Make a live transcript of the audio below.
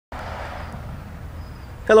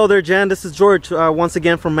Hello there, Jen. This is George once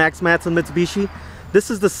again from Madsen Mitsubishi. This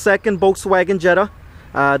is the second Volkswagen Jetta.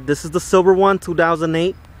 This is the silver one,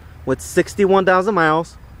 2008, with 61,000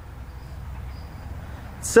 miles.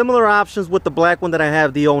 Similar options with the black one that I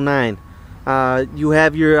have, the 09. You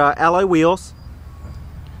have your alloy wheels,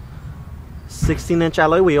 16-inch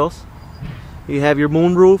alloy wheels. You have your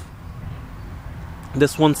moonroof.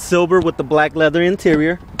 This one's silver with the black leather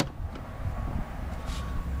interior.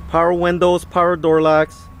 Power windows, power door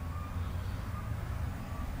locks.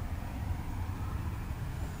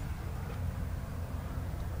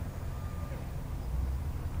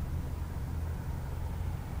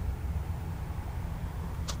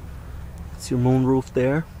 It's your moonroof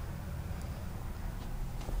there.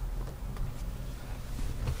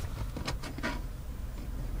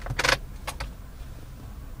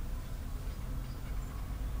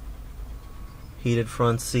 Heated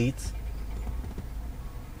front seats.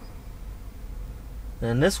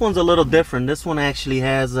 And this one's a little different. This one actually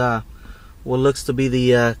has what looks to be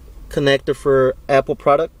the connector for Apple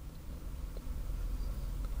product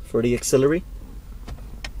for the auxiliary.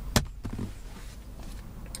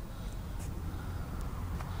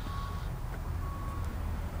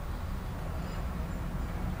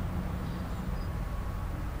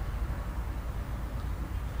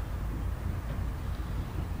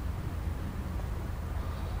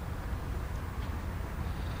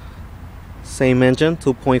 Same engine,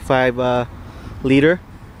 2.5 liter,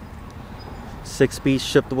 6-speed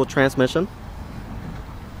shiftable transmission.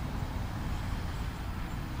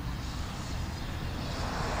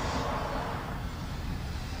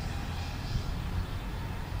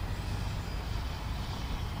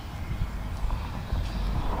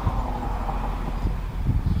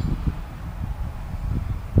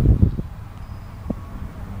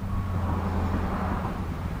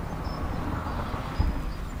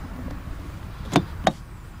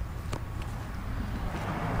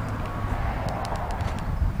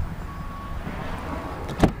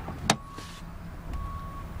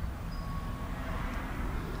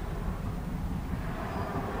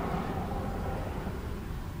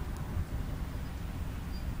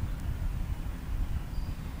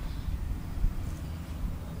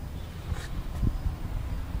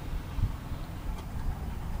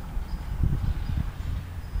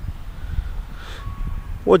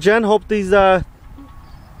 Well, Jen, hope these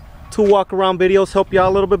two walk around videos help you out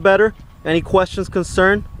a little bit better. Any questions,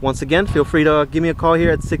 concern, once again, feel free to give me a call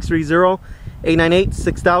here at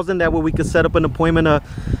 630-898-6000. That way we can set up an appointment to,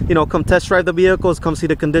 come test drive the vehicles, come see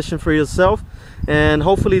the condition for yourself. And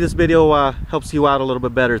hopefully this video helps you out a little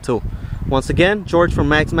bit better too. Once again, George from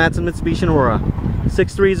Madsen Mitsubishi Aurora,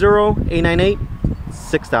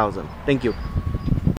 630-898-6000. Thank you.